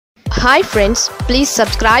Hi friends, please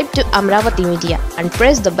subscribe to Amaravathi Media and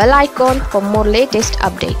press the bell icon for more latest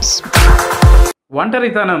updates.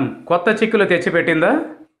 ఒంటరితనం కొత్త చిక్కులు తెచ్చిపెట్టిందా?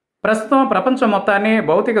 ప్రస్తుతం ప్రపంచం మొత్తాన్ని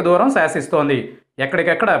భౌతిక దూరం శాసిస్తోంది.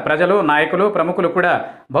 ఎక్కడికెక్కడ ప్రజలు, నాయకులు, ప్రముఖులు కూడా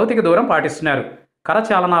భౌతిక దూరం పాటిస్తున్నారు.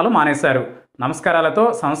 కరచాలనాలు మానేశారు. నమస్కారాలతో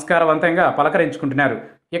సంస్కారవంతంగా పలకరించుకుంటున్నారు.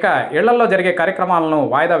 ఇక ఇళ్లల్లో జరిగే కార్యక్రమాలను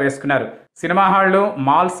వాయిదా వేసుకున్నారు. సినిమా హాళ్లు,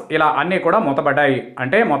 మాల్స్ ఇలా అన్నీ కూడా మూతపడ్డాయి.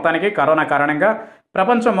 అంటే మొత్తానికి కరోనా కారణంగా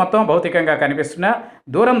ప్రపంచం మొత్తం భౌతికంగా కనిపిస్తున్నా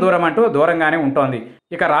దూరం అంటూ దూరంగానే ఉంటోంది.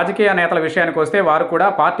 ఇక రాజకీయ నేతల విషయానికి వస్తే వారు కూడా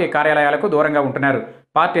పార్టీ కార్యాలయాలకు దూరంగా ఉంటున్నారు.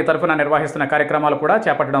 పార్టీ తరఫున నిర్వహిస్తున్న కార్యక్రమాలు కూడా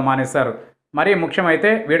చేపట్టడం మానేశారు. మరీ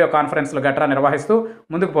ముఖ్యమైతే వీడియో కాన్ఫరెన్స్లు గట్రా నిర్వహిస్తూ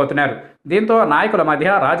ముందుకు పోతున్నారు. దీంతో నాయకుల మధ్య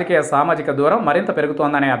రాజకీయ సామాజిక దూరం మరింత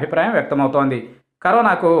పెరుగుతోందనే అభిప్రాయం వ్యక్తమవుతోంది.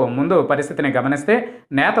 కరోనాకు ముందు పరిస్థితిని గమనిస్తే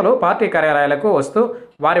నేతలు పార్టీ కార్యాలయాలకు వస్తూ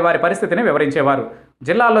వారి పరిస్థితిని వివరించేవారు.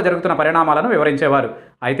 జిల్లాల్లో జరుగుతున్న పరిణామాలను వివరించేవారు.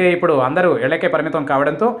 అయితే ఇప్పుడు అందరూ ఇళ్లకే పరిమితం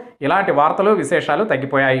కావడంతో ఇలాంటి వార్తలు, విశేషాలు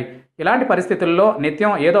తగ్గిపోయాయి. ఇలాంటి పరిస్థితుల్లో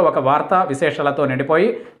నిత్యం ఏదో ఒక వార్త, విశేషాలతో నిండిపోయి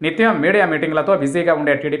నిత్యం మీడియా మీటింగ్లతో బిజీగా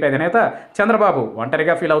ఉండే టీడీపీ అధినేత చంద్రబాబు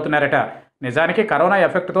ఒంటరిగా ఫీల్ అవుతున్నారట. నిజానికి కరోనా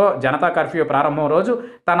ఎఫెక్ట్తో జనతా కర్ఫ్యూ ప్రారంభం రోజు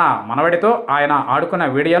తన మనవడితో ఆయన ఆడుకున్న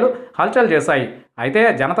వీడియోలు హల్చల్ చేశాయి. అయితే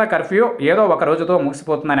జనతా కర్ఫ్యూ ఏదో ఒక రోజుతో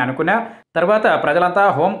ముగిసిపోతుందని అనుకున్నా తర్వాత ప్రజలంతా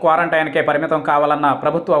హోమ్ క్వారంటైన్కే పరిమితం కావాలన్న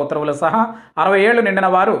ప్రభుత్వ ఉత్తర్వులు సహా 60 ఏళ్లు నిండిన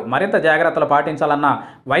వారు మరింత జాగ్రత్తలు పాటించాలన్న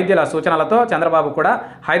వైద్యుల సూచనలతో చంద్రబాబు కూడా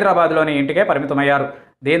హైదరాబాద్లోని ఇంటికే పరిమితమయ్యారు.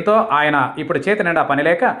 దీంతో ఆయన ఇప్పుడు చేతి నిండా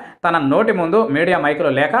పనిలేక తన నోటి ముందు మీడియా మైకులు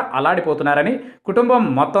లేక అల్లాడిపోతున్నారని, కుటుంబం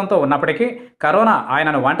మొత్తంతో ఉన్నప్పటికీ కరోనా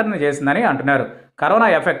ఆయనను ఒంటరిని చేసిందని అంటున్నారు. కరోనా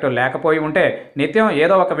ఎఫెక్ట్ లేకపోయి ఉంటే నిత్యం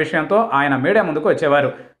ఏదో ఒక విషయంతో ఆయన మీడియా ముందుకు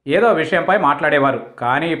వచ్చేవారు. ఏదో విషయంపై మాట్లాడేవారు.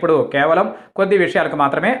 కానీ ఇప్పుడు కేవలం కొద్ది విషయాలకు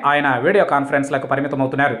మాత్రమే ఆయన వీడియో కాన్ఫరెన్స్లకు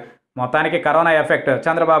పరిమితమవుతున్నారు. మొత్తానికి కరోనా ఎఫెక్ట్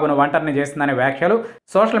చంద్రబాబును ఒంటరిని చేసిందనే వ్యాఖ్యలు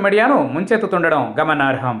సోషల్ మీడియాను ముంచెత్తుతుండడం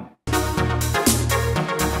గమనార్హం.